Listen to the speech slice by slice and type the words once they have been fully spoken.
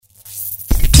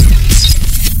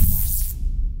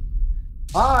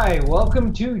Hi,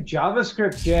 welcome to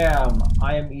JavaScript Jam.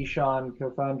 I am Ishan,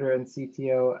 co-founder and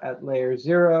CTO at Layer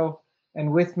Zero, and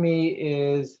with me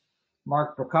is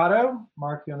Mark Brocato.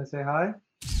 Mark, you want to say hi?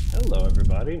 Hello,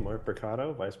 everybody. Mark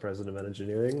Mercado, Vice President of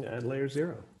Engineering at Layer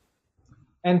Zero.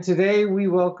 And today we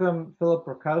welcome Philip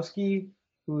Rakowski,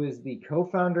 who is the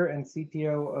co-founder and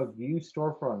CTO of Vue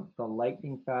Storefront, the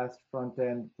lightning-fast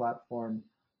front-end platform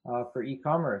for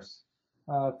e-commerce.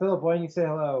 Philip, why don't you say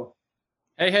hello?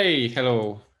 Hey,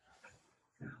 hello.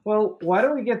 Well, why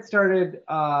don't we get started?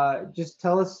 Just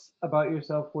tell us about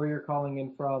yourself, where you're calling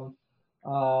in from,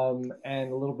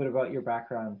 and a little bit about your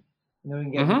background. And then we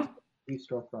can get into the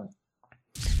storefront.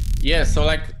 Yeah, so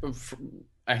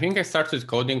I think I started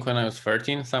coding when I was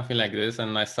 13, something like this,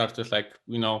 and I started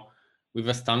with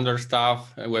the standard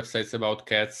stuff, websites about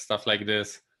cats, stuff like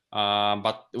this.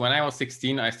 But when I was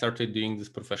 16, I started doing this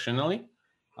professionally.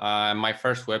 My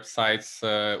first websites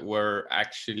were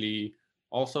actually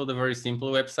also the very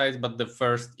simple websites, but the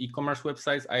first e-commerce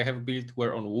websites I have built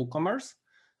were on WooCommerce.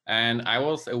 And I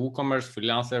was a WooCommerce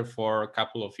freelancer for a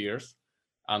couple of years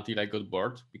until I got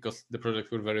bored because the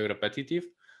projects were very repetitive.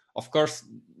 Of course,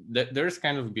 there's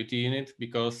kind of beauty in it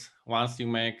because once you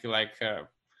make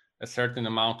a certain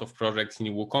amount of projects in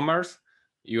WooCommerce,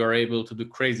 you are able to do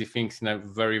crazy things in a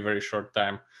very, very short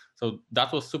time. So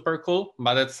that was super cool.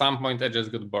 But at some point, I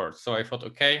just got bored. So I thought,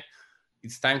 okay,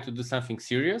 it's time to do something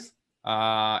serious.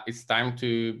 It's time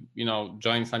to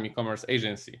join some e-commerce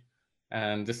agency.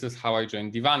 And this is how I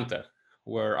joined Devante,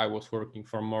 where I was working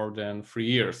for more than 3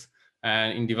 years.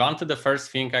 And in Devante, the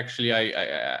first thing actually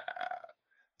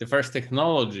the first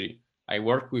technology I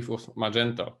worked with was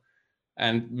Magento.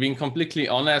 And being completely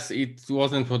honest, it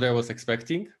wasn't what I was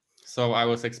expecting. So I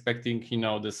was expecting,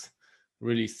 this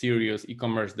really serious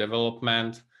e-commerce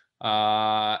development.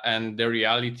 And the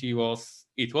reality was,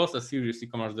 it was a serious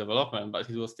e-commerce development, but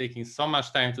it was taking so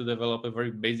much time to develop a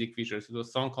very basic features. It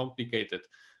was so complicated.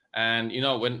 And,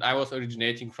 when I was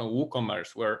originating from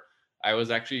WooCommerce, where I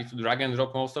was actually to drag and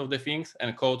drop most of the things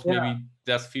and code maybe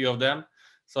just few of them.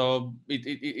 So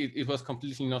it was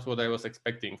completely not what I was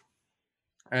expecting.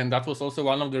 And that was also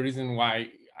one of the reasons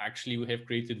why actually we have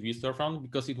created Vue Storefront,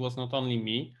 because it was not only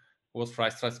me who was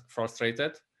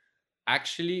frustrated.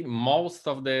 Actually, most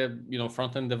of the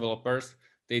front-end developers,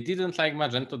 they didn't like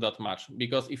Magento that much,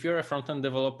 because if you're a front-end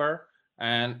developer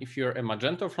and if you're a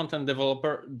Magento front-end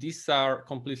developer, these are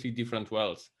completely different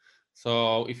worlds.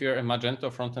 So if you're a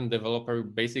Magento front-end developer,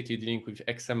 basically dealing with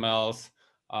XMLs,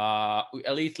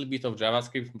 a little bit of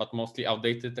JavaScript, but mostly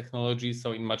outdated technologies.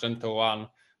 So in Magento 1,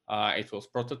 it was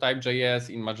Prototype.js.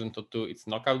 In Magento 2, it's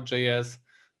Knockout.js.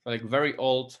 So like very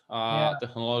old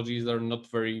technologies are not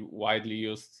very widely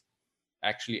used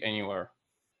actually anywhere.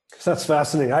 That's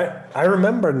fascinating. I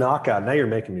remember Knockout. Now you're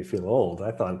making me feel old.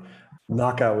 I thought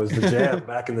Knockout was the jam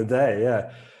back in the day.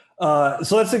 Yeah.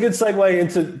 So that's a good segue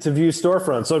into Vue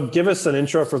Storefront. So give us an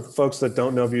intro for folks that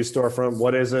don't know Vue Storefront.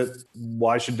 What is it?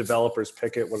 Why should developers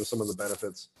pick it? What are some of the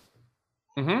benefits?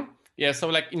 Yeah, so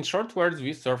like in short words,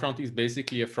 Vue Storefront is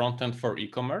basically a front end for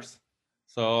e-commerce.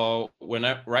 So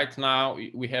right now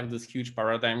we have this huge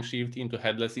paradigm shift into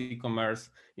headless e-commerce,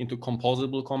 into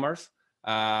composable commerce.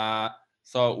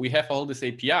 So we have all these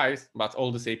APIs, but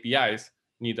all these APIs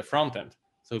need a front end.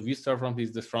 So Vue Storefront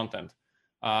is this front end.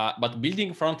 But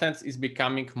building front ends is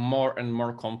becoming more and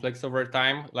more complex over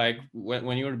time. Like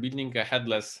when you were building a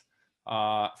headless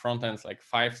front ends like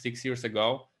 5-6 years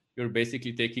ago, you're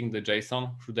basically taking the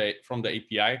JSON from the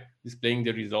API, displaying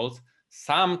the results,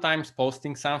 sometimes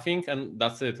posting something, and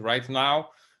that's it. Right now,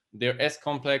 they're as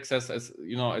complex as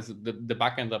the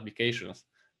backend applications.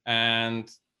 And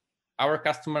our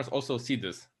customers also see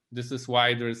this. This is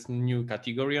why there's new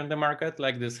category on the market,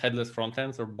 like this headless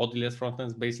frontends or bodiless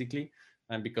frontends, basically,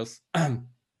 and because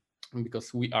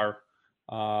we are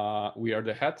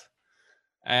the head,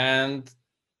 and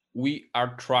we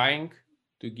are trying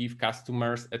to give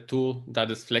customers a tool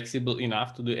that is flexible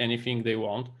enough to do anything they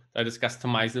want, that is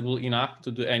customizable enough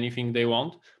to do anything they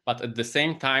want, but at the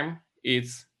same time,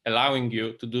 it's allowing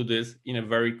you to do this in a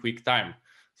very quick time.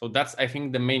 So that's, I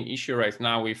think, the main issue right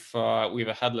now with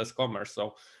a headless commerce.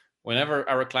 So whenever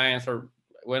our clients or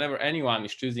whenever anyone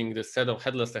is choosing this set of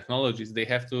headless technologies, they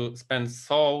have to spend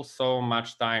so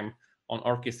much time on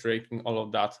orchestrating all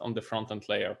of that on the front end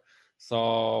layer.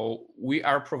 So we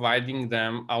are providing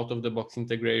them out-of-the-box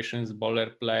integrations,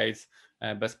 boilerplates,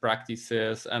 best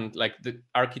practices, and like the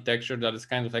architecture that is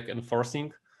kind of like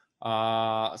enforcing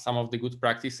some of the good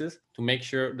practices to make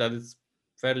sure that it's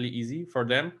fairly easy for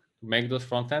them to make those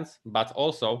front ends, but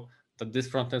also that these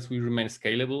front ends will remain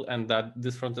scalable and that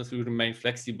these front ends will remain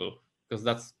flexible, because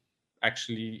that's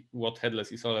actually what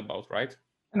headless is all about, right?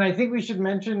 And I think we should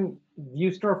mention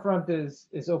Vue Storefront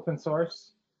is open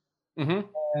source. Mm-hmm.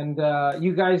 And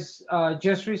you guys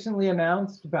just recently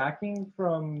announced backing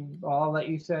from, I'll let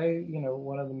you say,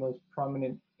 one of the most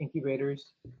prominent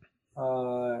incubators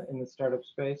in the startup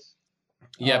space.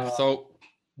 Yep. So,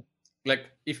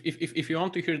 like, if you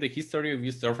want to hear the history of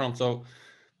Vue Storefront, so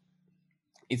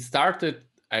it started,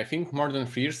 I think, more than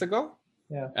 3 years ago.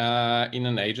 Yeah. In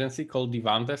an agency called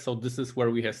Divante. So this is where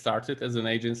we have started as an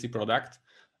agency product,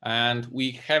 and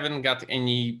we haven't got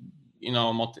any,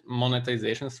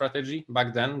 monetization strategy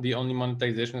back then. The only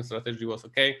monetization strategy was,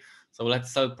 okay, so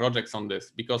let's sell projects on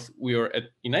this, because we were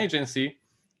in agency.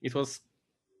 It was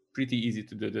pretty easy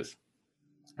to do this.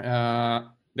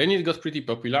 Then it got pretty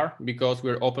popular because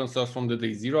we're open source from the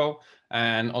day zero,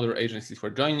 and other agencies were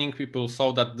joining. People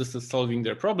saw that this is solving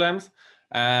their problems,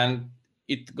 and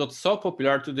it got so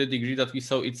popular to the degree that we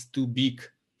saw it's too big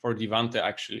for Divante,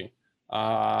 actually.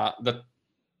 That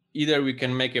either we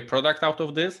can make a product out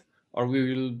of this, or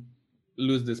we will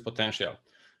lose this potential.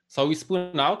 So we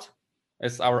spun out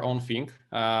as our own thing,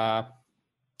 as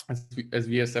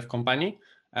VSF company.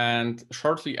 And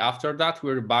shortly after that,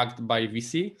 we were backed by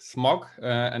VC, Smog,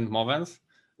 and Movens.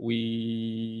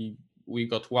 We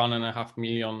got $1.5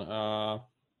 million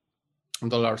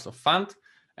of fund.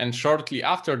 And shortly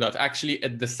after that, actually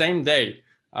at the same day,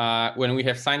 when we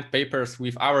have signed papers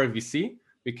with our VC,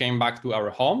 we came back to our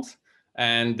homes.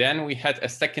 And then we had a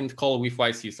second call with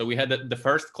YC. So we had the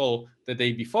first call the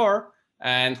day before,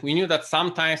 and we knew that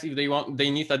sometimes if they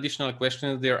need additional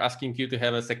questions, they're asking you to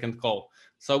have a second call.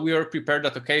 So we were prepared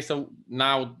that, okay, so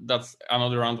now that's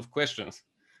another round of questions.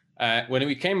 When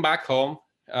we came back home,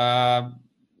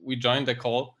 we joined the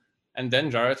call, and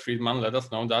then Jared Friedman let us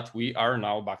know that we are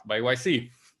now backed by YC.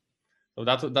 So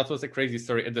that was a crazy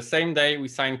story. At the same day, we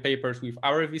signed papers with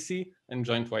our VC and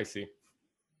joined YC.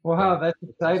 Wow, that's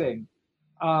exciting.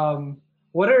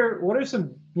 What are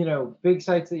some big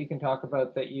sites that you can talk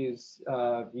about that use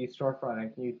Vue Storefront?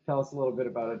 And can you tell us a little bit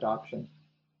about adoption?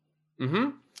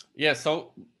 Mm-hmm. Yeah,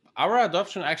 so our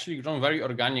adoption actually grown very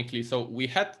organically. So we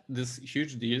had these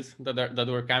huge deals that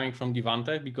were coming from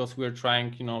Divante, because we were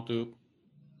trying, to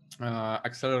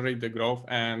accelerate the growth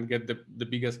and get the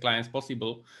biggest clients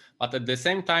possible. But at the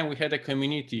same time, we had a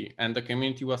community, and the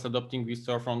community was adopting Vue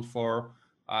Storefront for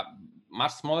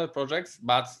much smaller projects,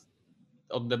 but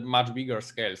on the much bigger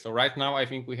scale. So right now, I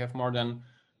think we have more than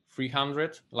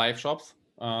 300 live shops.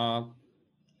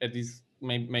 At least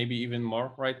maybe even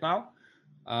more right now.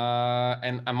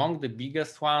 And among the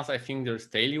biggest ones, I think there's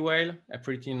Daily Whale, a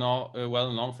pretty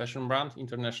well-known fashion brand,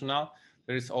 international.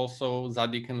 There is also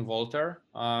Zadig and Voltaire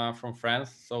from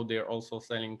France. So they're also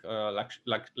selling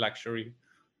luxury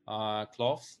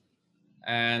clothes.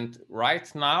 And right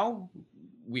now,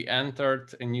 we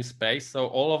entered a new space. So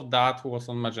all of that was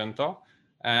on Magento.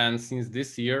 And since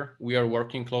this year, we are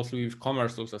working closely with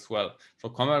Commerce Tools as well. So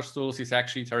Commerce Tools is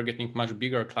actually targeting much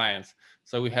bigger clients.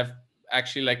 So we have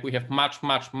actually we have much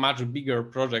bigger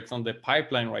projects on the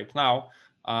pipeline right now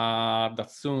that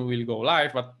soon will go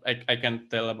live, but I can't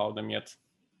tell about them yet.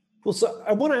 Well, so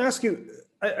I want to ask you,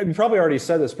 you probably already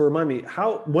said this, but remind me,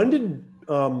 when did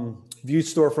Vue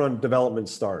Storefront development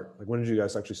start? Like, when did you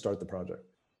guys actually start the project?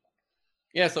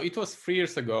 Yeah, so it was 3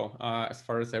 years ago, as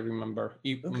far as I remember.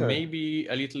 Maybe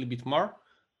a little bit more,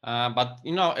 but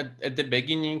at the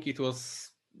beginning it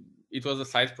was a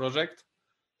side project.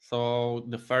 So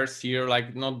the first year,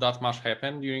 not that much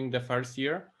happened during the first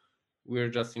year. We're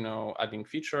just adding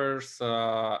features,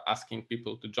 asking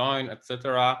people to join,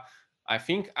 etc. I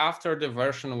think after the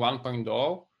version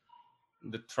 1.0,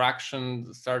 the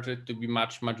traction started to be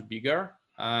much bigger.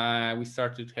 We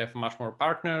started to have much more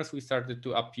partners. We started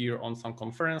to appear on some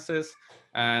conferences,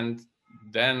 and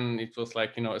then it was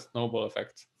a snowball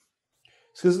effect.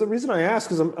 Because the reason I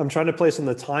ask is I'm trying to place on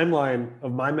the timeline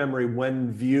of my memory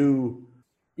when Vue,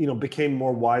 became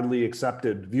more widely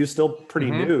accepted. Vue's still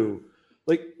pretty new.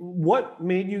 Like, what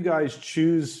made you guys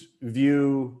choose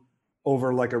Vue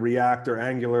over like a React or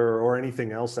Angular or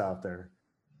anything else out there?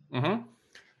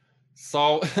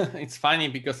 So it's funny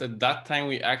because at that time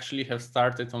we actually have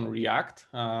started on React,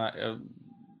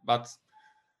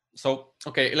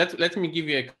 okay, let me give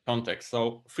you a context.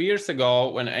 So 3 years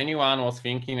ago, when anyone was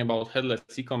thinking about headless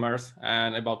e-commerce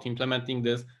and about implementing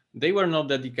this, they were not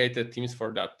dedicated teams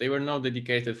for that. They were not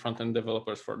dedicated front-end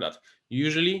developers for that.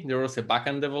 Usually there was a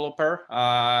back-end developer,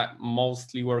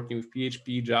 mostly working with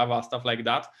PHP, Java, stuff like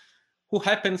that, who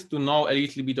happens to know a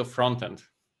little bit of front-end.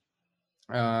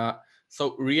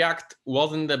 So React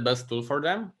wasn't the best tool for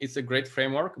them. It's a great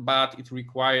framework, but it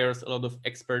requires a lot of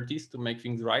expertise to make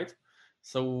things right.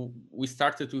 So we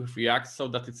started with React so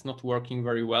that it's not working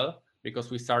very well.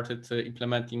 because we started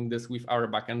implementing this with our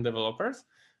backend developers.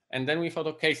 And then we thought,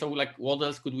 okay, so like what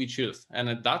else could we choose? And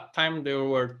at that time, there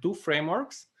were two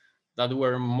frameworks that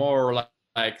were more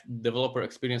like developer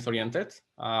experience oriented.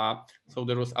 So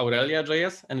there was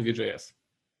Aurelia.js and Vue.js.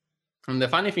 And the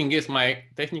funny thing is, my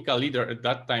technical leader at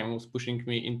that time was pushing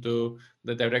me into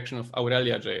the direction of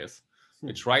Aurelia.js,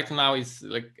 which right now is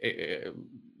like a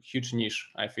huge niche,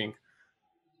 I think.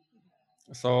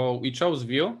 So we chose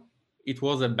Vue. It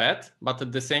was a bet, but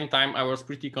at the same time, I was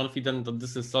pretty confident that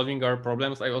this is solving our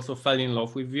problems. I also fell in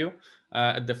love with Vue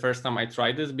at the first time I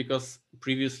tried this, because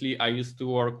previously I used to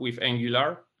work with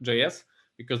Angular.js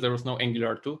because there was no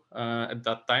Angular 2 at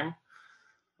that time.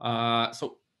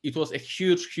 So it was a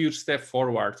huge step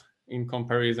forward in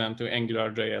comparison to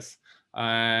Angular.js.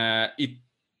 It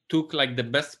took like the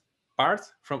best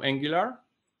parts from Angular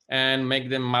and make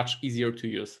them much easier to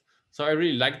use. So I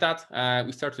really like that.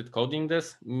 We started coding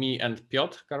this, me and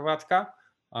Piotr Karwatka,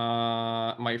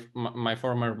 my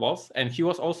former boss, and he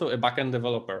was also a backend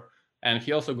developer, and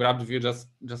he also grabbed Vue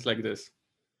just like this.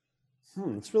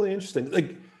 It's really interesting.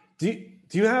 Like, do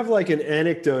you have like an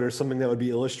anecdote or something that would be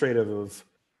illustrative of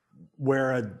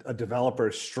where a developer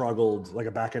struggled, like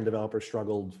a backend developer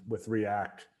struggled with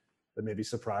React, that maybe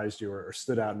surprised you or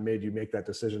stood out and made you make that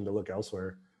decision to look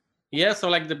elsewhere? Yeah, so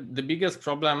like the biggest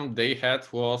problem they had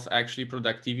was actually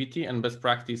productivity and best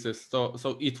practices.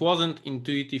 So it wasn't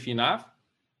intuitive enough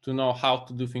to know how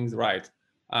to do things right.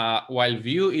 While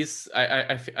Vue is,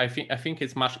 I think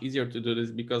it's much easier to do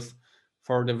this, because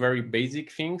for the very basic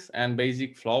things and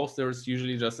basic flows, there's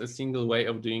usually just a single way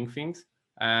of doing things,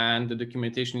 and the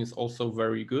documentation is also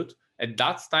very good. At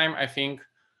that time, I think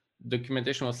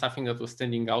documentation was something that was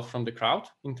standing out from the crowd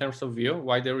in terms of Vue,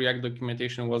 why the React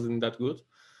documentation wasn't that good.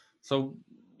 So,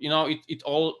 it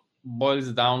all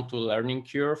boils down to learning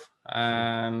curve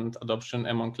and adoption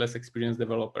among less experienced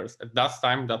developers. At that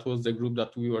time, that was the group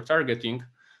that we were targeting.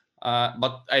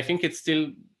 But I think it's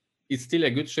still a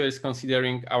good choice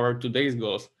considering our today's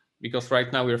goals, because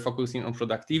right now we are focusing on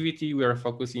productivity, we are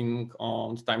focusing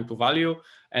on time to value,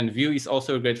 and Vue is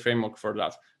also a great framework for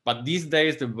that. But these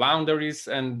days, the boundaries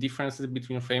and differences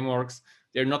between frameworks,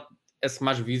 they're not as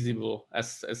much visible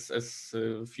as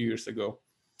a few years ago.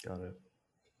 Got it.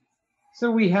 So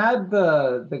we had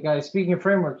the guys, speaking of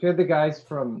frameworks, we had the guys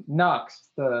from Nuxt,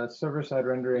 the server-side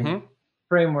rendering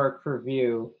framework for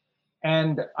Vue.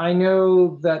 And I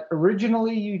know that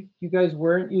originally you guys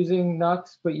weren't using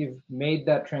Nuxt, but you've made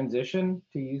that transition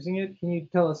to using it. Can you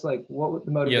tell us like what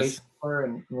the motivations were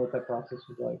and what that process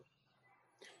was like?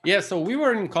 Yeah, so we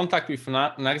were in contact with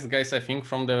Nuxt guys, I think,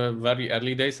 from the very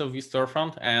early days of Vue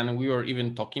Storefront, and we were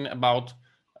even talking about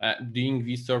doing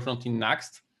Vue Storefront in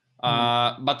Nuxt.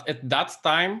 But at that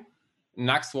time,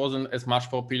 Nuxt wasn't as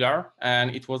much popular,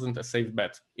 and it wasn't a safe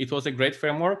bet. It was a great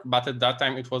framework, but at that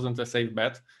time, it wasn't a safe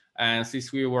bet. And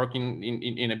since we were working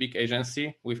in a big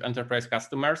agency with enterprise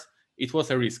customers, it was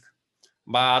a risk.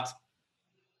 But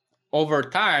over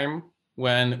time,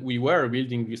 when we were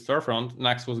building Vue Storefront,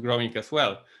 Nuxt was growing as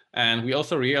well. And we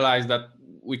also realized that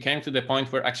we came to the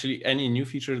point where actually any new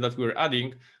feature that we were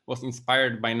adding was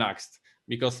inspired by Nuxt,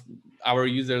 because our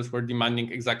users were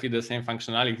demanding exactly the same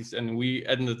functionalities, and we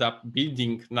ended up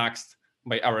building Nuxt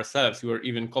by ourselves. We were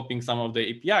even copying some of the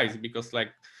APIs, because like,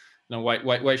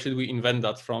 why should we invent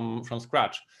that from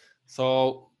scratch?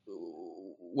 So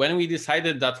when we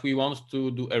decided that we want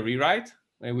to do a rewrite,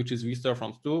 which is Vue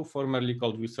Storefront 2, formerly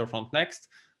called Vue Storefront Next,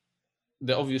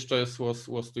 the obvious choice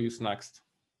was to use Nuxt.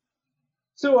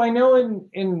 So I know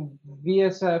in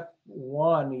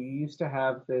VSF1, you used to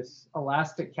have this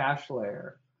elastic cache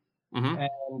layer,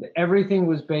 and everything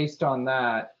was based on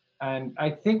that. And I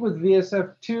think with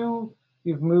VSF2,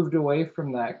 you've moved away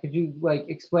from that. Could you like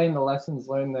explain the lessons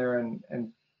learned there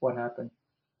and what happened?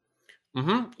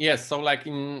 Yes, so like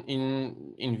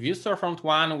in Vue Storefront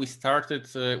 1, we started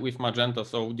with Magento.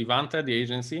 So Devante, the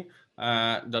agency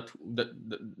that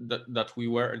we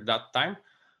were at that time,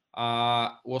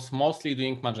 was mostly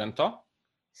doing Magento.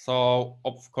 So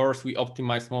of course we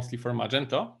optimized mostly for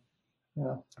Magento.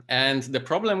 Yeah. And the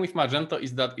problem with Magento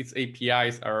is that its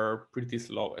APIs are pretty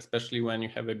slow, especially when you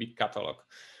have a big catalog.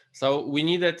 So we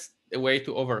needed a way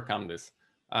to overcome this.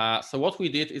 So what we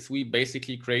did is we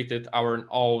basically created our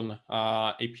own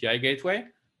API gateway,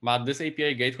 but this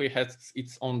API gateway has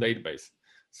its own database.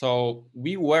 So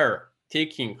we were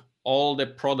taking all the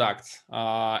products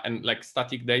and like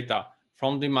static data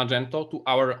from the Magento to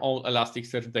our own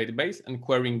Elasticsearch database and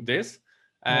querying this,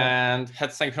 and had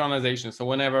synchronization. So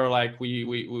whenever like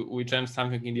we changed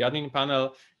something in the admin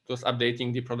panel, it was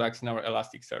updating the products in our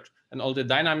Elasticsearch, and all the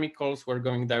dynamic calls were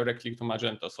going directly to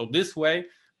Magento. So this way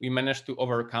we managed to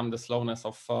overcome the slowness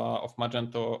of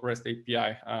Magento REST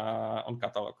API on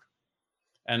Catalog.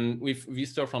 And with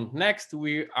vStorefront Next,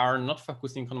 we are not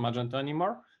focusing on Magento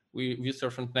anymore.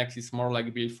 vStorefront Next is more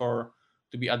like built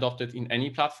to be adopted in any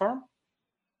platform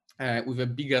with the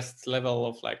biggest level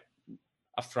of like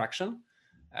abstraction.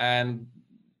 And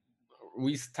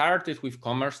we started with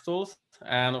Commerce Tools,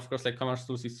 and of course, like Commerce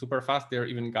Tools is super fast. They're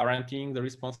even guaranteeing the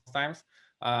response times.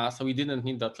 So we didn't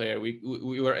need that layer. We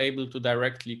were able to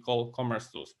directly call Commerce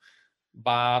Tools.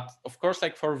 But of course,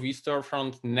 like for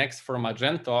vStorefront Next for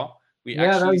Magento, we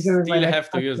actually still have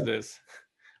to use this.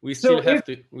 We still have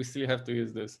to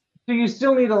use this. So you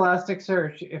still need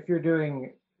Elasticsearch if you're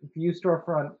doing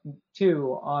vStorefront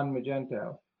 2 on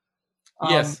Magento.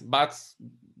 Yes,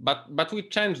 but we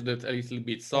changed it a little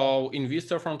bit. So in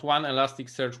vStorefront 1,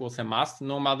 Elasticsearch was a must,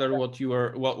 no matter what you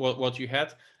were what you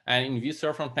had. And in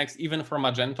vStorefront Next, even for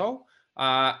Magento,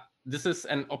 this is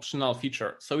an optional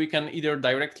feature. So we can either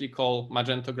directly call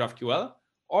Magento GraphQL,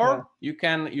 or you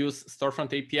can use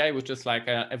Storefront API, which is like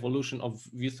an evolution of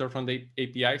vStorefront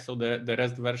API. So the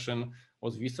REST version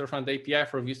was vStorefront API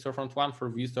for vStorefront 1.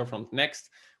 For vStorefront Next,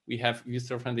 we have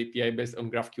vStorefront API based on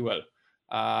GraphQL.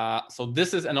 So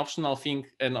this is an optional thing,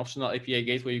 an optional API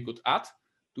gateway you could add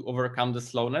to overcome the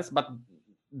slowness, but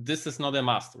this is not a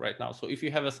must right now. So if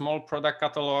you have a small product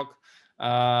catalog,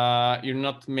 you're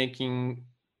not making,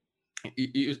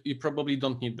 you probably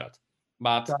don't need that.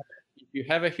 But if you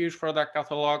have a huge product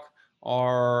catalog,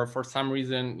 or for some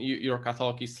reason your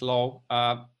catalog is slow,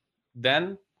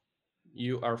 then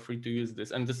you are free to use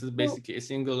this. And this is basically a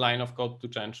single line of code to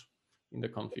change in the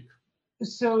config.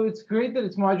 So it's great that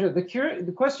it's modular.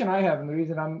 The question I have, and the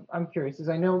reason I'm curious, is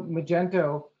I know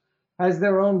Magento has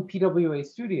their own PWA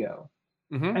Studio.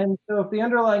 And so if the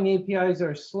underlying APIs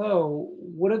are slow,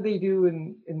 what do they do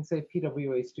in say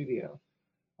PWA Studio?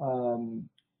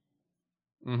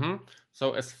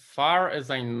 So as far as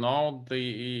I know,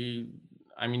 it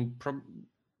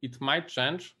might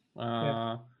change,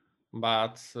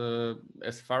 but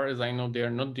as far as I know, they are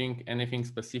not doing anything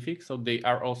specific. So they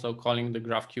are also calling the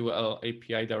GraphQL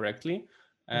API directly.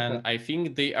 And I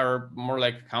think they are more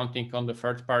like counting on the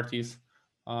third parties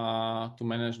to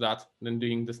manage that than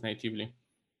doing this natively.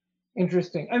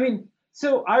 Interesting. I mean,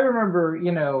 so I remember,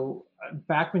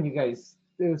 back when you guys,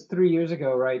 it was 3 years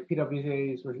ago, right?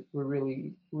 PWAs were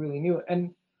really, really new.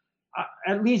 And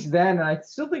at least then, and I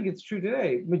still think it's true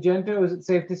today, Magento, is it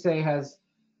safe to say, has,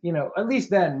 at least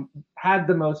then, had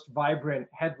the most vibrant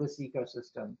headless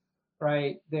ecosystem,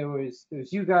 right? There was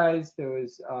you guys, there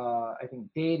was, I think,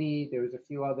 Deity, there was a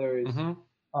few others.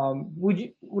 Would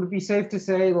it be safe to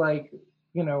say, like,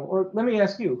 or let me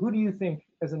ask you, who do you think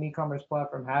as an e-commerce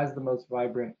platform has the most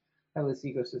vibrant headless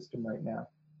ecosystem right now?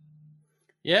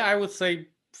 Yeah, I would say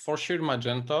for sure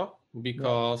Magento,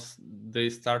 because they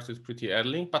started pretty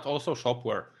early, but also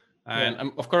Shopware.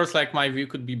 And of course, like my view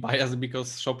could be biased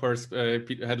because Shopware's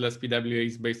headless PWA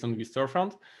is based on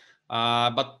vStorefront.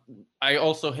 But I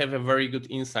also have a very good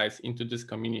insights into this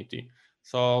community.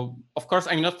 So of course,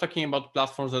 I'm not talking about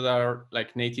platforms that are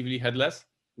like natively headless,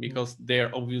 because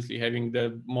they're obviously having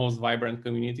the most vibrant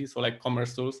community. So like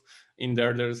Commerce Tools, in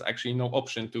there's actually no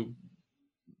option to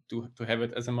have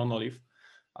it as a monolith.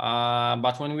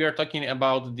 But when we are talking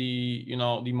about the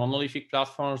monolithic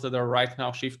platforms that are right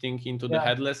now shifting into the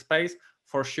headless space,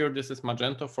 for sure this is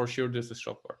Magento, for sure this is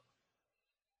Shopware.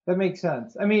 That makes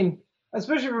sense. I mean,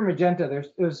 especially for Magento,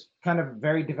 there's kind of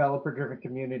very developer-driven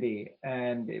community,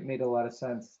 and it made a lot of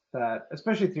sense that,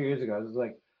 especially 3 years ago, it was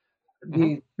like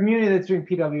the community that's doing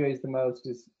PWAs the most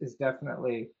is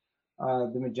definitely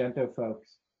the Magento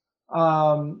folks.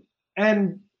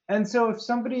 And so if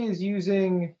somebody is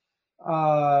using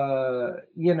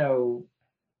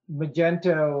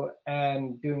Magento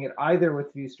and doing it either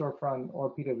with vStorefront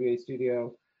or PWA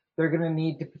Studio, they're going to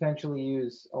need to potentially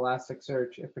use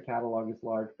Elasticsearch if the catalog is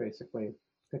large, basically.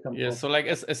 So like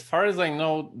as far as I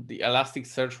know, the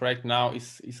Elasticsearch right now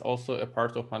is also a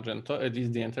part of Magento, at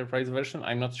least the enterprise version.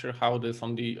 I'm not sure how it is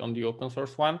on the open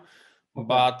source one.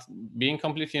 But being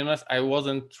completely honest, I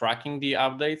wasn't tracking the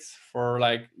updates for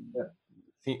like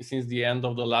since the end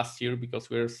of the last year, because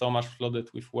we're so much flooded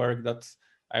with work that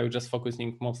I was just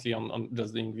focusing mostly on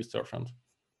just doing vStorefront.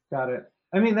 Got it.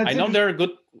 I mean, I know they're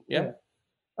good.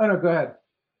 Oh no, go ahead.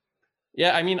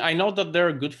 Yeah, I mean, I know that there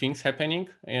are good things happening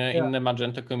in the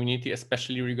Magento community,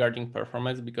 especially regarding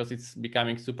performance, because it's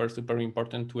becoming super, super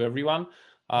important to everyone.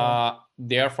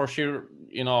 They are for sure,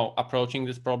 approaching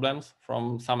these problems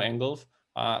from some angles,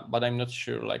 but I'm not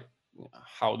sure like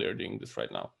how they're doing this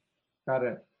right now. Got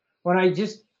it. When I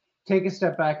just take a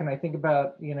step back and I think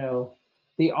about,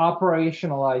 the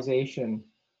operationalization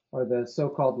or the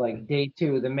so-called like day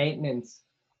two, the maintenance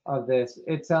of this.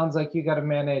 It sounds like you got to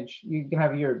manage, you can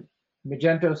have your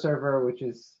Magento server, which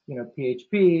is,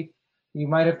 PHP. You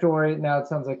might have to worry now, it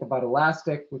sounds like about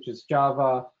Elastic, which is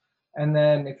Java. And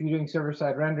then if you're doing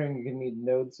server-side rendering, you're gonna need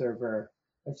Node server.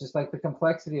 It's just like the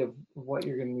complexity of what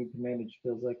you're gonna need to manage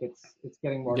feels like it's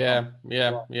getting more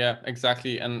complex. Yeah,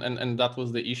 exactly. And that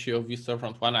was the issue of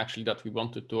vStorefront 1 actually that we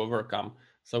wanted to overcome.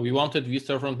 So we wanted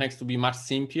vStorefront Next to be much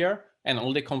simpler, and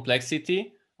all the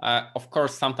complexity, of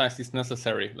course, sometimes it's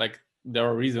necessary. Like there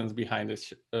are reasons behind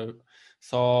this.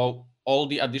 So all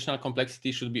the additional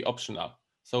complexity should be optional.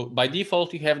 So by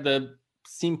default, you have the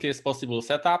simplest possible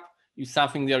setup. If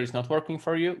something there is not working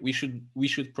for you, we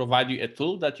should provide you a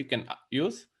tool that you can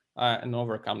use and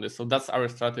overcome this. So that's our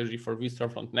strategy for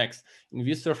vStorefront Next. In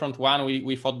vStorefront 1,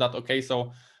 we thought that, okay,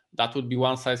 so that would be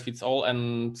one size fits all,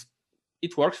 and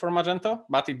it works for Magento,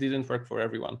 but it didn't work for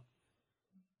everyone.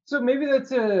 So maybe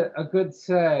that's a good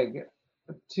seg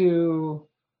to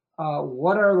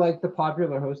what are like the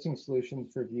popular hosting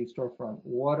solutions for vStorefront?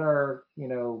 What are,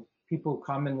 people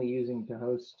commonly using to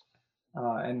host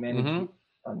and manage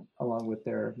along with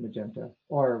their Magento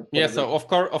or yeah? So of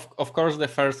course, the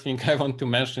first thing I want to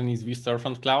mention is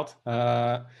vStorefront Cloud.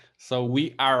 So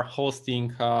we are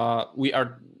hosting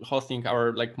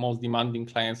our like most demanding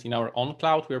clients in our own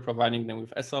cloud. We're providing them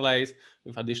with SLAs,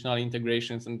 with additional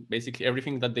integrations, and basically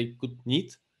everything that they could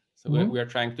need. So we are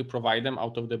trying to provide them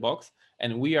out of the box,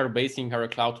 and we are basing our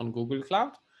cloud on Google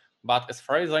Cloud. But as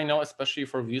far as I know, especially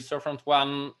for vStorefront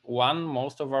 1,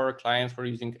 most of our clients were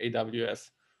using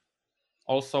AWS.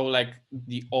 Also, like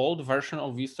the old version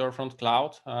of vStorefront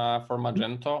Cloud for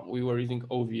Magento, we were using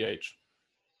OVH.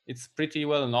 It's pretty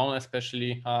well known,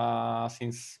 especially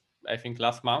since I think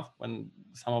last month when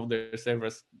some of the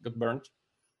servers got burnt.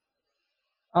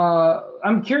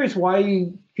 I'm curious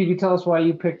could you tell us why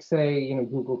you picked, say,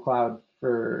 Google Cloud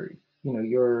for,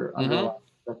 your underlying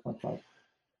cloud?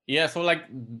 Yeah, so like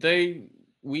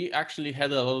we actually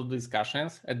had a lot of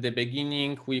discussions. At the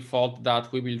beginning, we thought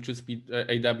that we will choose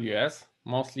AWS,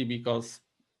 mostly because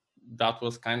that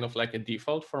was kind of like a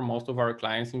default for most of our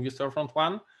clients in vStorefront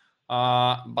 1.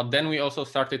 But then we also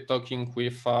started talking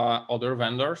with other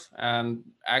vendors, and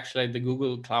actually the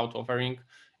Google Cloud offering,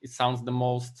 it sounds the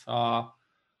most,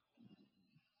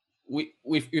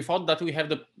 we thought that we have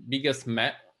the biggest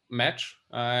match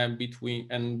between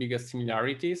and biggest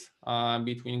similarities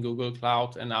between Google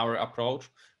Cloud and our approach,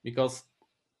 because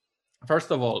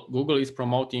first of all, Google is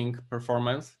promoting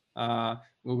performance.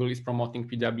 Google is promoting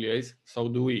PWAs, so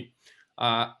do we.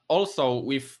 Also,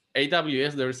 with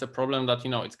AWS, there is a problem that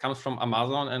it comes from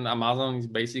Amazon, and Amazon is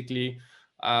basically,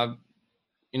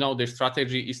 their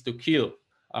strategy is to kill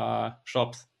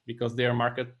shops because they are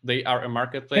a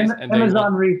marketplace, and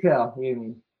Amazon retail, you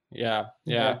mean?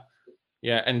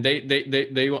 Yeah, and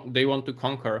they want to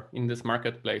conquer in this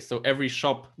marketplace. So every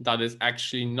shop that is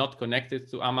actually not connected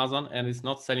to Amazon and is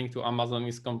not selling to Amazon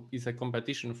is a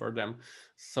competition for them.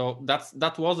 So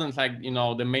that wasn't like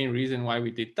the main reason why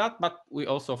we did that, but we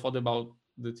also thought about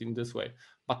it in this way.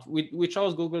 But we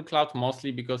chose Google Cloud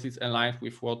mostly because it's aligned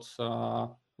with what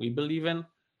we believe in,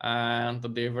 and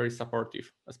that they're very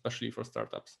supportive, especially for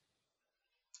startups.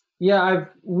 Yeah,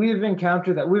 we've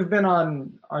encountered that. We've been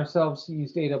on ourselves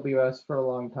used AWS for a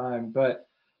long time, but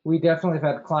we definitely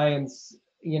have had clients,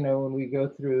 when we go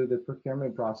through the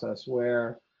procurement process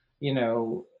where,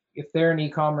 if they're in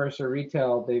e-commerce or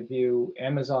retail, they view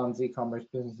Amazon's e-commerce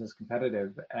business as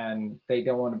competitive, and they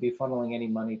don't want to be funneling any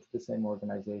money to the same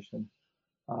organization.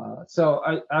 So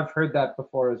I've heard that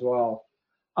before as well.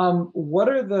 What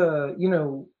are the,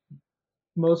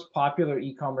 most popular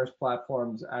e-commerce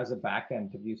platforms as a backend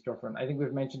to vStorefront? I think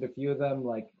we've mentioned a few of them,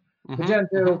 like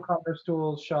Magento, Commerce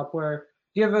Tools, Shopware.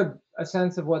 Do you have a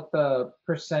sense of what the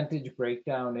percentage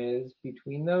breakdown is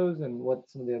between those and what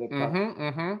some of the other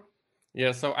platforms?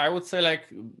 Yeah, so I would say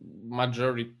like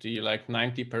majority, like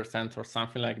 90% or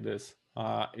something like this,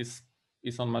 is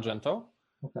on Magento.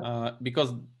 Okay.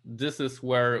 Because this is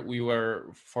where we were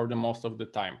for the most of the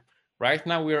time. Right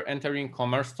now we are entering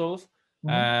Commerce Tools,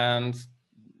 and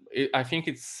I think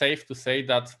it's safe to say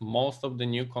that most of the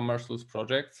new Commerce Tools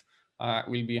projects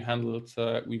will be handled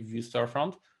with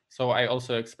vStorefront. So I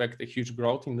also expect a huge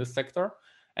growth in this sector.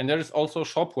 And there is also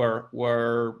Shopware,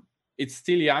 where it's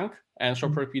still young, and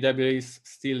Shopware PWA is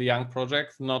still a young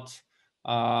project, not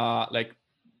like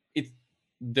it.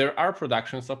 There are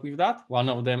productions up with that. One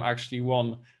of them actually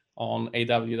won on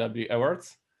AWW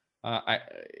Awards.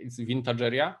 It's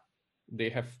Vintageria. They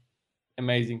have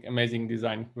amazing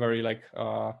design, very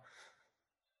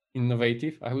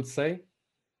innovative, I would say,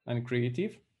 and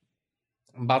creative.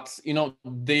 but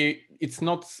it's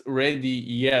not ready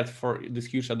yet for this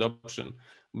huge adoption.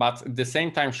 But at the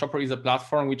same time, Shopper is a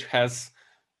platform which has,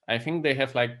 I think they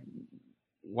have like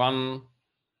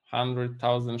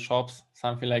 100,000 shops,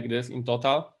 something like this in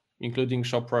total, including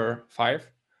Shopware 5.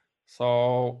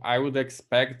 So I would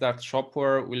expect that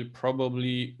Shopware will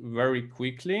probably very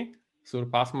quickly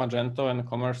surpass Magento and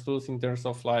Commerce Tools in terms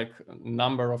of like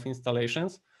number of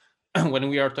installations. When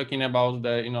we are talking about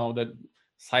the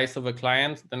size of a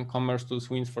client, then Commerce Tools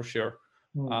wins for sure.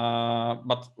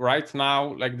 But right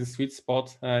now, like the sweet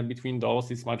spot between those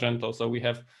is Magento. So we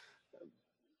have,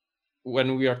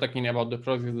 when we are talking about the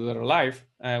projects that are live,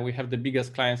 we have the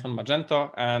biggest clients on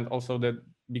Magento and also the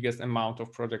biggest amount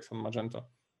of projects on Magento.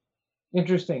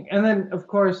 Interesting. And then, of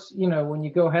course, when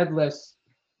you go headless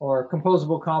or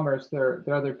composable commerce, there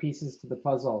are other pieces to the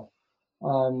puzzle.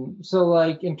 So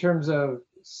like in terms of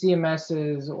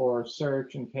CMSs or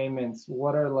search and payments,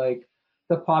 what are like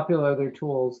the popular other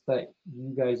tools that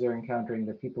you guys are encountering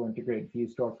that people integrate Vue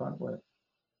Storefront with?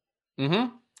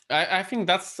 I think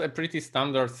that's a pretty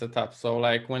standard setup. So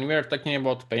like when we are talking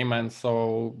about payments,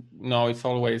 so no, it's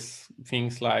always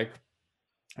things like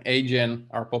Agent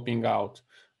are popping out.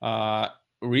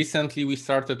 Recently, we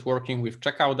started working with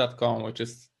checkout.com, which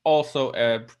is also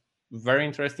a very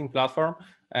interesting platform,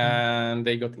 and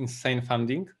they got insane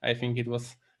funding. I think it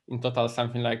was in total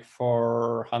something like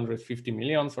 450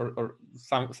 millions or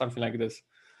something like this.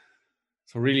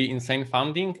 So really insane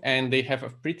funding, and they have a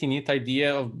pretty neat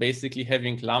idea of basically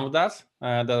having lambdas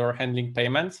that are handling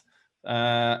payments.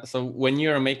 So when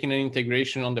you're making an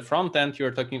integration on the front end, you're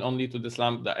talking only to this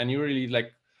lambda, and you really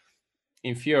like,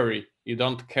 in theory, you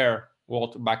don't care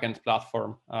what backend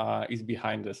platform is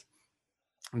behind this.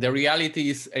 The reality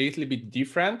is a little bit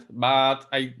different, but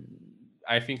I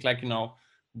think like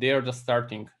they are just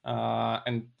starting,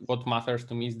 and what matters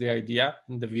to me is the idea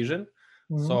and the vision.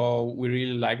 So we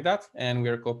really like that, and we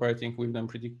are cooperating with them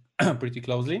pretty pretty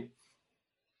closely.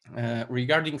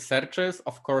 Regarding searches,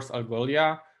 of course,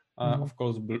 Algolia, of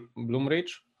course,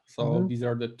 Bloomreach. So these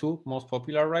are the two most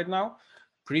popular right now.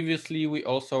 Previously, we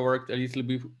also worked a little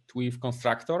bit with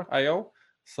Constructor.io.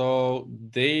 So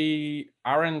they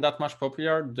aren't that much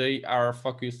popular. They are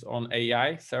focused on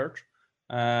AI search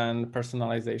and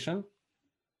personalization.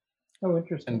 Oh,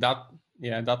 interesting.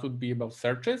 And that would be about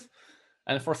searches.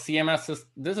 And for CMSs,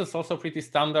 this is also pretty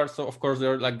standard. So of course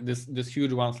there are like this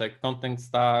huge ones like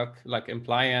Contentstack, like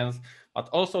Appliance, but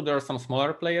also there are some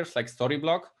smaller players like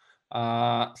Storyblock.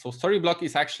 So Storyblock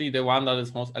is actually the one that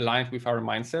is most aligned with our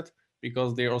mindset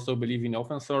because they also believe in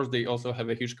open source. They also have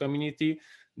a huge community.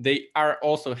 They are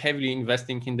also heavily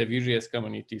investing in the Vue.js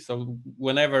community. So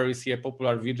whenever we see a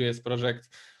popular Vue.js project,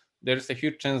 there's a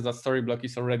huge chance that Storyblock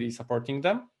is already supporting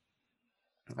them.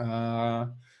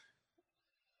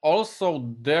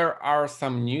 Also, there are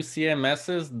some new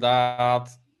CMSs that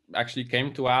actually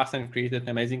came to us and created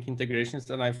amazing integrations,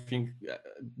 and I think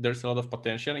there's a lot of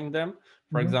potential in them.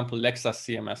 For example, Lexas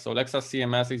CMS. So Lexas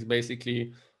CMS is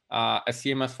basically a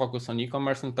CMS focused on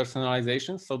e-commerce and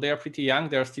personalization. So they are pretty young.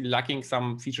 They are still lacking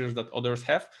some features that others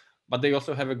have, but they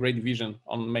also have a great vision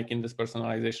on making this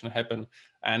personalization happen.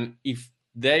 And if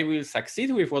they will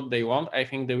succeed with what they want, I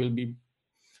think they will be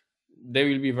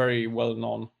very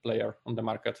well-known player on the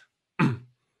market.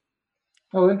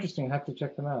 Oh, interesting. I have to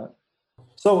check them out.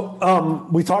 So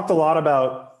we talked a lot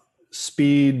about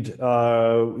speed,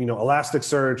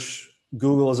 Elasticsearch,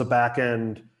 Google as a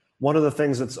backend. One of the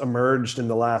things that's emerged in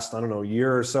the last,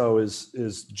 year or so is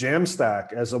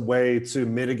Jamstack as a way to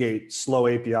mitigate slow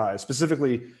APIs,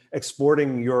 specifically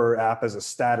exporting your app as a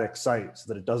static site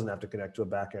so that it doesn't have to connect to a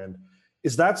backend.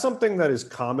 Is that something that is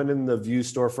common in the Vue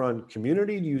Storefront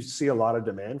community? Do you see a lot of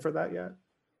demand for that yet?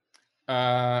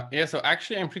 Yeah, so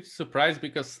actually I'm pretty surprised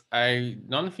because I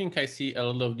don't think I see a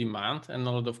lot of demand and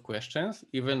a lot of questions,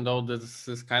 even though this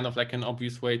is kind of like an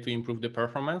obvious way to improve the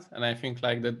performance. And I think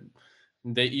like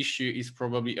the issue is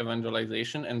probably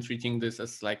evangelization and treating this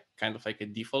as like kind of like a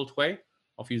default way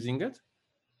of using it.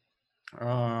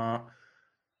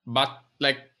 But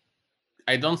like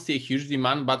I don't see a huge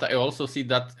demand, but I also see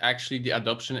that actually the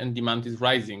adoption and demand is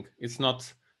rising. It's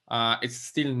not, it's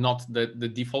still not the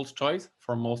default choice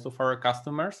for most of our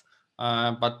customers,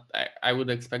 but I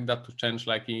would expect that to change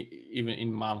like even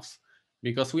in months,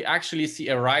 because we actually see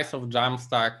a rise of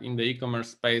Jamstack in the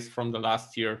e-commerce space from the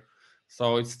last year.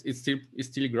 So it's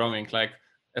still growing, like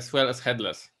as well as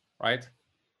headless, right?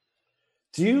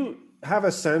 Do you have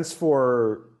a sense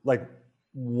for like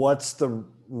what's the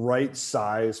right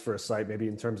size for a site, maybe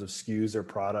in terms of SKUs or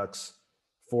products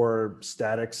for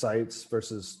static sites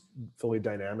versus fully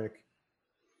dynamic?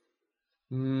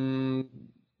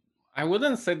 I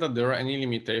wouldn't say that there are any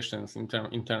limitations in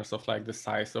terms of like the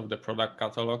size of the product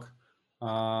catalog.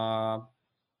 I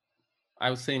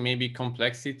would say maybe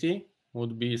complexity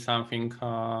would be something,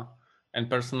 and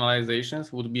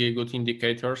personalizations would be a good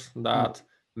indicators that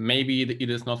maybe it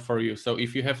is not for you. So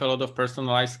if you have a lot of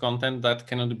personalized content that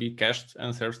cannot be cached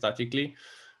and served statically,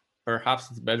 perhaps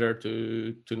it's better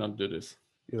to not do this.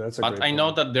 Yeah, that's a But great I know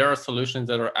point. that there are solutions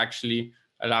that are actually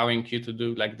allowing you to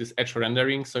do like this edge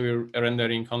rendering. So you're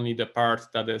rendering only the part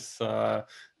that is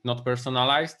not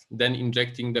personalized, then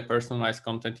injecting the personalized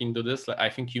content into this. Like, I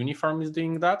think Uniform is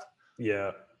doing that.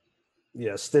 Yeah,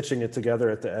 yeah, stitching it together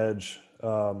at the edge.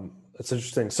 That's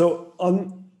interesting. So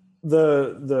on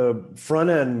the front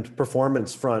end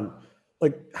performance front,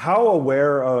 like how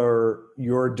aware are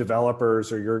your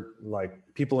developers or your like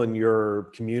people in your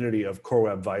community of Core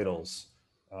Web Vitals?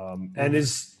 And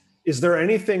is there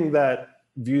anything that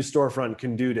Vue Storefront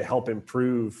can do to help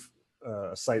improve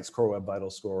a site's Core Web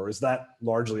Vitals score, or is that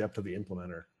largely up to the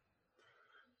implementer?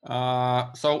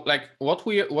 So like what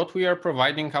we are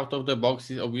providing out of the box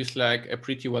is obviously like a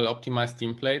pretty well optimized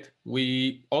template.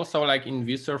 We also like in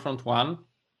Vue Storefront 1,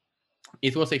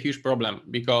 it was a huge problem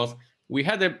because we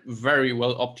had a very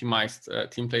well optimized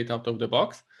template out of the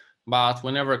box, but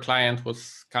whenever a client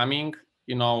was coming,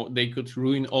 they could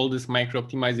ruin all these micro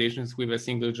optimizations with a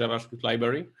single JavaScript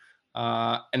library.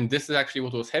 And this is actually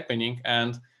what was happening.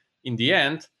 And in the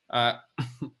end,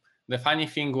 the funny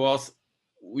thing was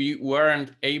we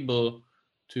weren't able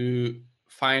to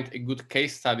find a good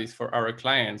case studies for our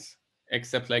clients,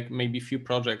 except like maybe few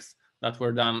projects that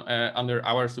were done under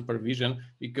our supervision,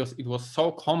 because it was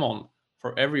so common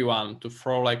for everyone to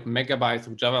throw like megabytes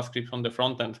of JavaScript on the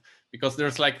front end, because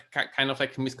there's like kind of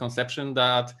like a misconception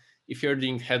that if you're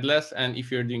doing headless and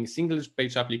if you're doing single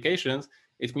page applications,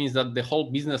 it means that the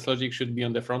whole business logic should be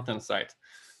on the front end side.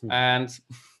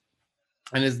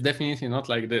 And it's definitely not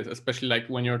like this, especially like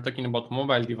when you're talking about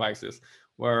mobile devices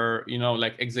where,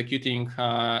 like executing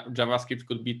JavaScript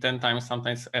could be 10 times,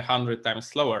 sometimes 100 times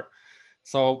slower.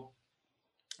 So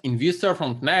in Vue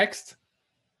Storefront Next,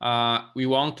 we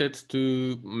wanted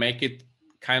to make it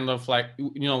kind of like,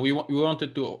 we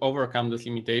wanted to overcome this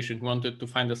limitation. We wanted to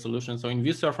find a solution. So in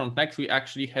Vue Storefront Next, we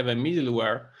actually have a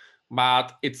middleware,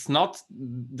 but it's not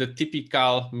the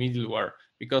typical middleware,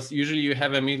 because usually you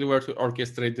have a middleware to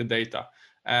orchestrate the data.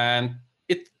 And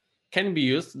it can be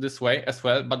used this way as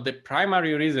well. But the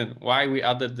primary reason why we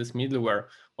added this middleware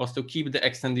was to keep the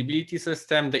extendability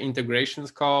system, the integrations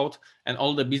code, and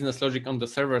all the business logic on the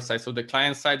server side. So the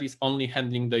client side is only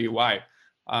handling the UI.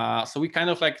 So we kind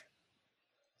of like,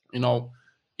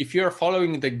 if you're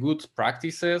following the good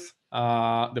practices,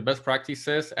 the best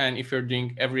practices, and if you're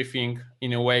doing everything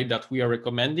in a way that we are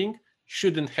recommending,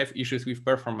 shouldn't have issues with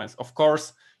performance. Of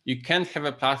course, you can't have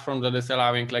a platform that is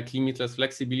allowing like limitless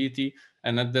flexibility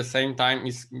and at the same time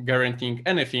is guaranteeing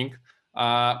anything.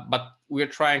 But we're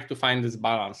trying to find this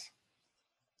balance.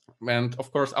 And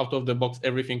of course, out of the box,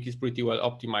 everything is pretty well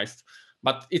optimized.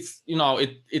 But it's,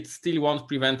 it still won't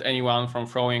prevent anyone from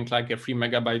throwing like a 3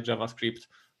 megabyte JavaScript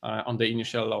on the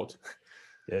initial load.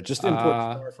 Yeah, just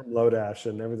import Star from Lodash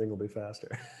and everything will be faster.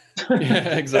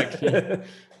 Yeah, exactly.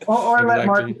 Or exactly. let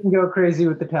marketing go crazy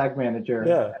with the tag manager.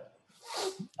 Yeah.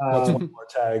 One more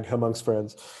tag amongst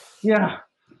friends. Yeah.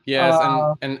 Yes,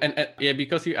 and yeah,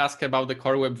 because you asked about the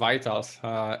Core Web Vitals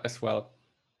as well.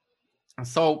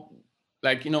 So,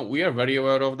 like, we are very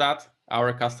aware of that.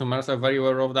 Our customers are very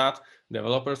aware of that.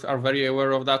 Developers are very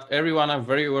aware of that. Everyone are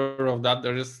very aware of that.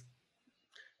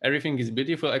 Everything is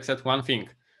beautiful except one thing.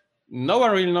 No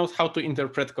one really knows how to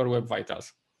interpret Core Web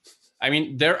Vitals. I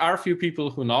mean, there are a few people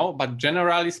who know, but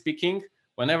generally speaking,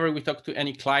 whenever we talk to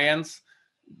any clients,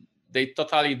 they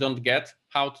totally don't get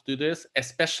how to do this,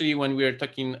 especially when we're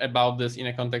talking about this in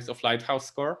a context of Lighthouse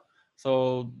score.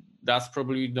 So that's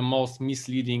probably the most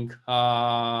misleading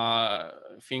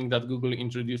thing that Google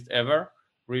introduced ever,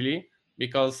 really,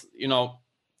 because,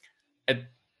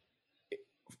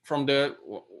 from the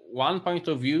one point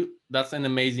of view, that's an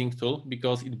amazing tool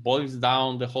because it boils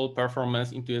down the whole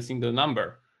performance into a single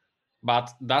number.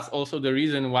 But that's also the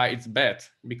reason why it's bad,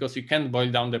 because you can't boil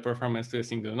down the performance to a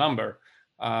single number,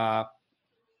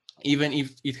 even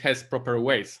if it has proper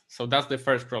weights. So that's the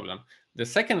first problem. The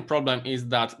second problem is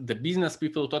that the business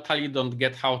people totally don't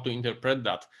get how to interpret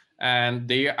that. And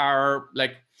they are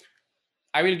like,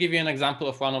 I will give you an example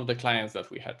of one of the clients that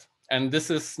we had. And this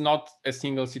is not a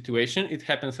single situation. It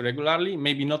happens regularly,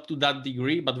 maybe not to that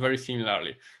degree, but very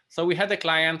similarly. So we had a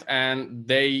client and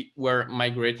they were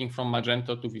migrating from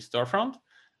Magento to Vue Storefront.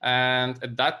 And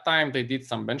at that time, they did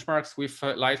some benchmarks with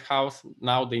Lighthouse.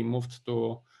 Now they moved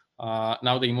to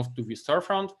Vue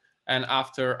Storefront. And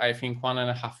after, I think,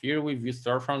 1.5 years with Vue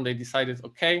Storefront, they decided,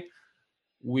 okay,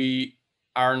 we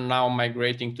are now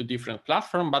migrating to different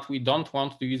platform, but we don't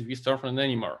want to use Vue Storefront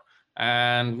anymore.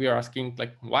 And we are asking,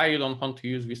 like, why you don't want to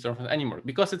use Vue Storefront anymore?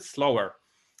 Because it's slower.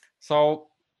 So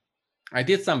I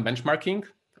did some benchmarking,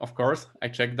 of course, I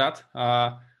checked that.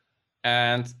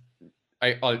 And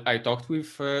I talked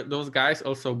with those guys,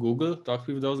 also Google talked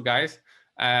with those guys.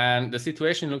 And the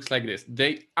situation looks like this.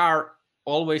 They are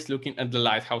always looking at the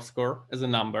Lighthouse score as a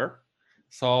number.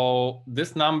 So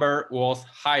this number was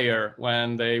higher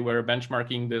when they were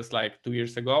benchmarking this like 2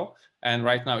 years ago, and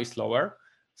right now it's lower.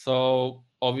 So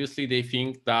obviously they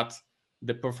think that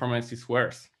the performance is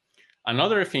worse.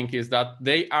 Another thing is that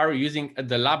they are using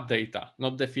the lab data,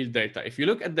 not the field data. If you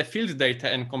look at the field data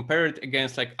and compare it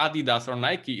against like Adidas or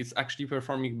Nike, it's actually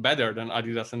performing better than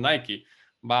Adidas and Nike.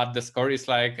 But the score is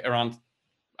like around,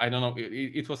 I don't know,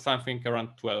 it was something around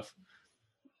 12.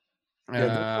 Yeah,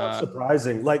 that's not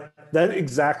surprising. Like that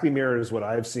exactly mirrors what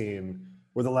I've seen,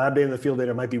 where the lab data and the field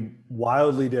data might be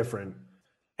wildly different.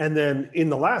 And then in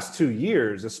the last 2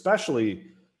 years, especially,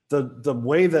 the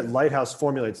way that Lighthouse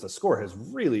formulates the score has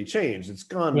really changed. It's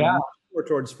gone much more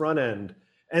towards front end.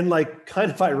 And like kind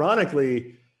of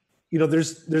ironically, you know,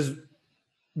 there's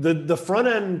the front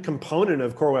end component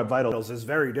of Core Web Vitals is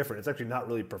very different. It's actually not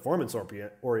really performance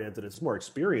oriented. It's more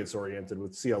experience oriented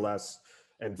with CLS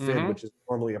and FID, which is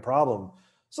normally a problem.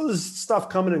 So there's stuff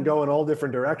coming and going all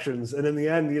different directions. And in the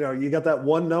end, you know, you got that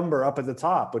one number up at the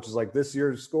top, which is like this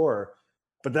year's score,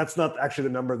 but that's not actually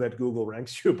the number that Google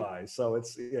ranks you by. So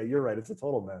it's, yeah, you're right. It's a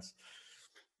total mess.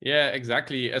 Yeah,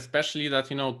 exactly. Especially that,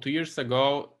 you know, 2 years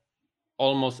ago,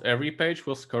 almost every page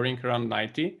was scoring around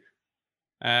 90.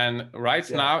 And right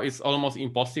now it's almost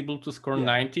impossible to score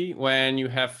 90 when you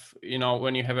have, you know,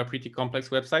 when you have a pretty complex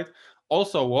website.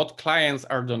 Also, what clients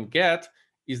don't get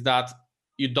is that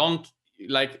you don't,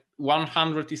 like,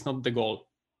 100 is not the goal.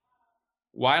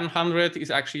 100 is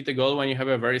actually the goal when you have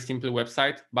a very simple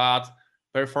website, but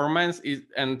performance is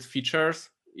and features,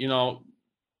 you know,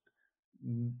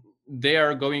 they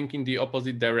are going in the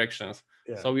opposite directions.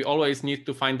 So we always need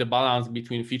to find the balance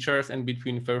between features and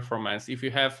between performance. If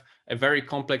you have a very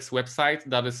complex website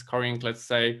that is scoring, let's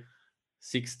say,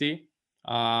 60,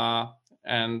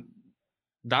 and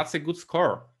that's a good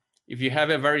score. If you have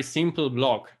a very simple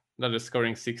blog that is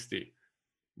scoring 60,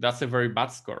 that's a very bad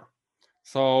score.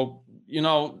 So, you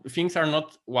know, things are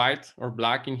not white or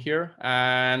black in here.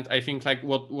 And I think like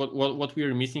what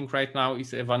we're missing right now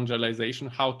is evangelization,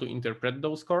 how to interpret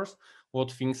those scores, what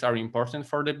things are important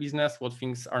for the business, what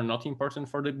things are not important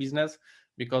for the business,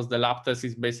 because the lab test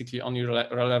is basically only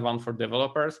relevant for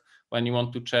developers when you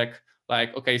want to check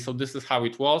like, okay, so this is how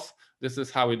it was, this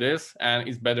is how it is, and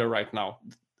it's better right now.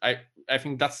 I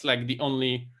think that's like the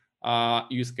only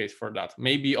use case for that.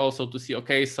 Maybe also to see,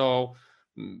 okay, so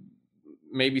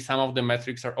maybe some of the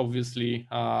metrics are obviously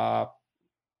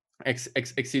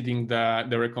exceeding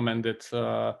the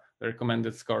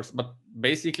recommended scores, but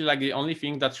basically like the only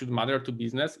thing that should matter to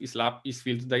business is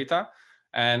field data,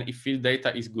 and if field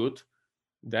data is good,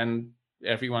 then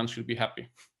everyone should be happy.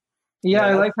 Yeah,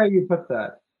 I like how you put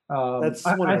that. That's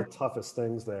one of the toughest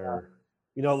things there,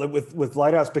 you know, with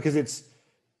Lighthouse, because it's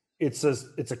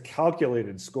a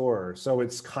calculated score, so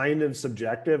it's kind of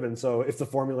subjective, and so if the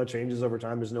formula changes over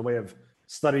time, there's no way of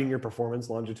studying your performance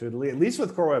longitudinally. At least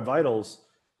with Core Web Vitals,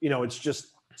 you know, it's just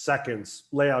seconds.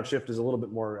 Layout shift is a little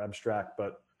bit more abstract,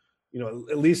 but you know,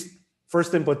 at least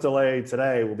first input delay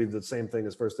today will be the same thing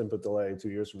as first input delay 2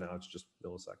 years from now. It's just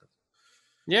milliseconds.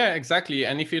 Yeah, exactly.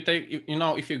 And if you take, you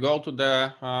know, if you go to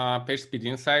the PageSpeed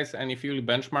Insights, and if you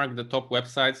benchmark the top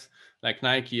websites like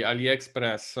Nike,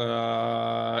 AliExpress,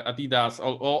 Adidas,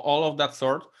 all of that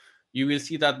sort, you will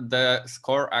see that the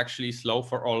score actually is low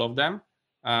for all of them,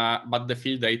 but the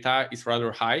field data is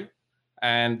rather high.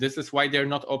 And this is why they're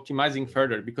not optimizing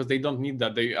further, because they don't need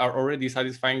that. They are already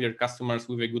satisfying their customers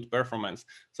with a good performance.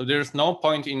 So there's no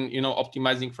point in, you know,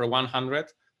 optimizing for 100,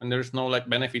 and there's no like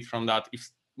benefit from that if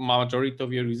majority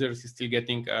of your users is still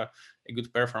getting a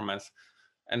good performance.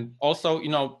 And also, you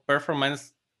know,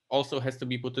 performance also has to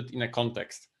be put in a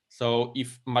context. So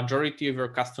if majority of your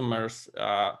customers,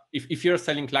 if you're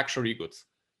selling luxury goods,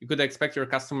 you could expect your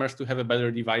customers to have a better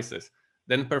devices.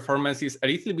 Then performance is a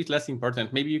little bit less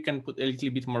important. Maybe you can put a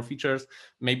little bit more features.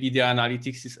 Maybe the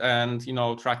analytics and, you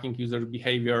know, tracking user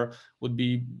behavior would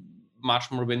be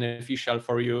much more beneficial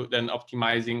for you than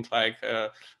optimizing like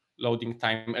loading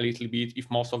time a little bit if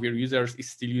most of your users is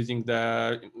still using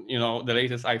the, you know, the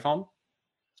latest iPhone.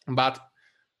 But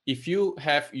if you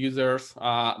have users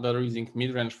that are using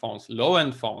mid-range phones,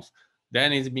 low-end phones,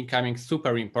 then it's becoming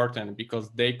super important because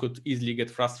they could easily get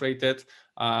frustrated.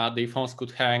 Their phones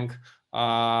could hang.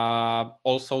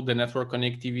 Also, the network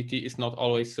connectivity is not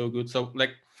always so good. So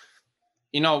like,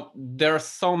 there are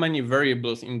so many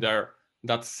variables in there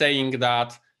that saying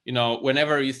that,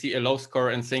 whenever you see a low score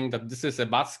and saying that this is a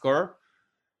bad score,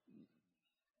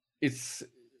 it's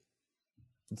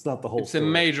not the whole it's story.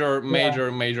 a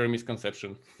major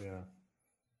misconception.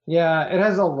 Yeah, it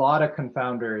has a lot of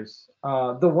confounders.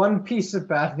 The one piece of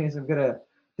bad news I'm gonna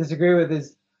disagree with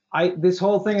is this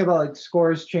whole thing about like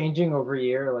scores changing over a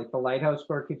year, like the Lighthouse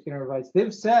score keeps getting revised.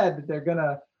 They've said that they're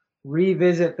gonna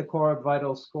revisit the Core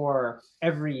Vital score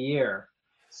every year.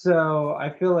 So I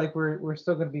feel like we're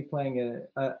still gonna be playing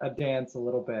a dance a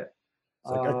little bit.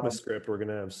 It's like ECMAScript, we're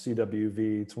gonna have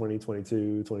CWV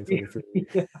 2022,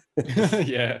 2023.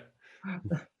 Yeah.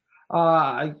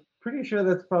 I'm pretty sure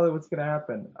that's probably what's gonna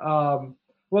happen.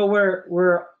 Well,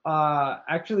 we're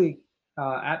actually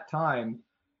at time,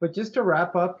 but just to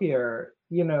wrap up here,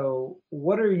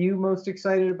 what are you most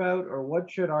excited about, or what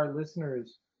should our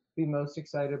listeners be most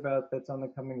excited about that's on the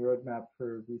coming roadmap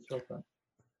for vStorefront?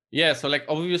 Yeah, so like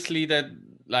obviously the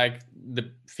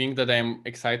thing that I'm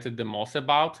excited the most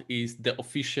about is the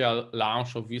official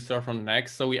launch of vStorefront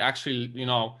Next. So we actually,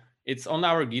 it's on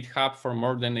our GitHub for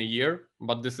more than a year,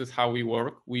 but this is how we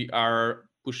work. We are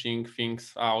pushing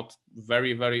things out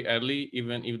very, very early,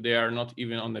 even if they are not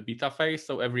even on the beta phase.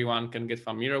 So everyone can get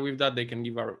familiar with that. They can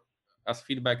give us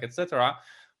feedback, etc.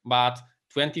 But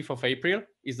 20th of April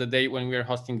is the day when we are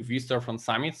hosting vStorefront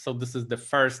Summit. So this is the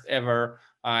first ever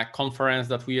conference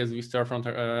that we as vStorefront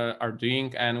are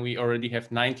doing, and we already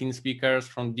have 19 speakers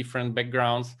from different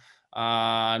backgrounds,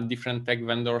 different tech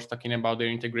vendors talking about their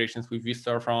integrations with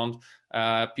vStorefront,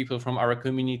 people from our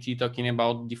community talking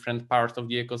about different parts of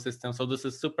the ecosystem. So this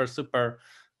is super, super,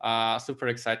 super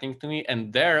exciting to me.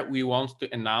 And there we want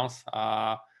to announce,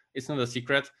 it's not a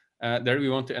secret, there we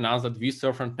want to announce that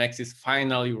vStorefront Next is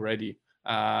finally ready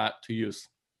to use.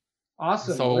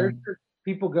 Awesome. So, where should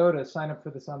people go to sign up for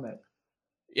the summit?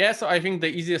 Yeah, so I think the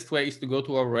easiest way is to go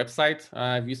to our website,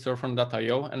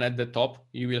 vStorefront.io, and at the top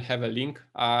you will have a link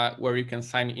where you can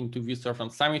sign into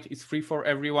vStorefront Summit. It's free for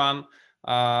everyone.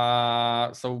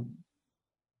 So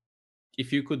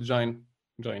if you could join.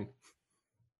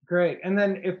 Great. And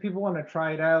then if people want to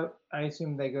try it out, I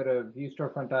assume they go to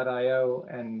vStorefront.io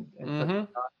and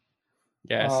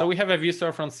yeah, so we have a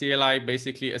vStorefront CLI,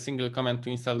 basically a single command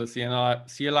to install the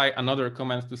CLI, another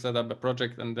command to set up a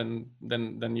project, and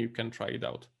then you can try it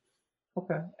out.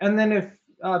 Okay. And then if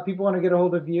people want to get a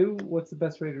hold of you, what's the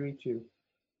best way to reach you?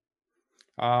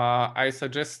 I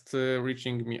suggest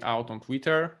reaching me out on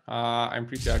Twitter. I'm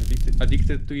pretty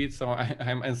addicted to it, so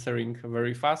I'm answering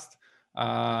very fast.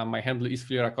 My handle is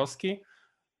Flirakowski.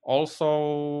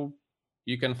 Also,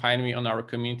 you can find me on our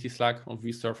community Slack on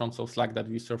vStorefront, so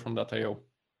slack.vstorefront.io.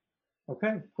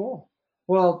 Okay, cool.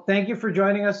 Well, thank you for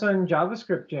joining us on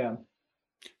JavaScript Jam.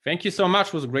 Thank you so much.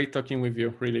 It was great talking with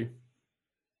you, really.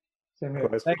 Same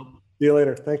here. See you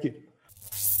later. Thank you.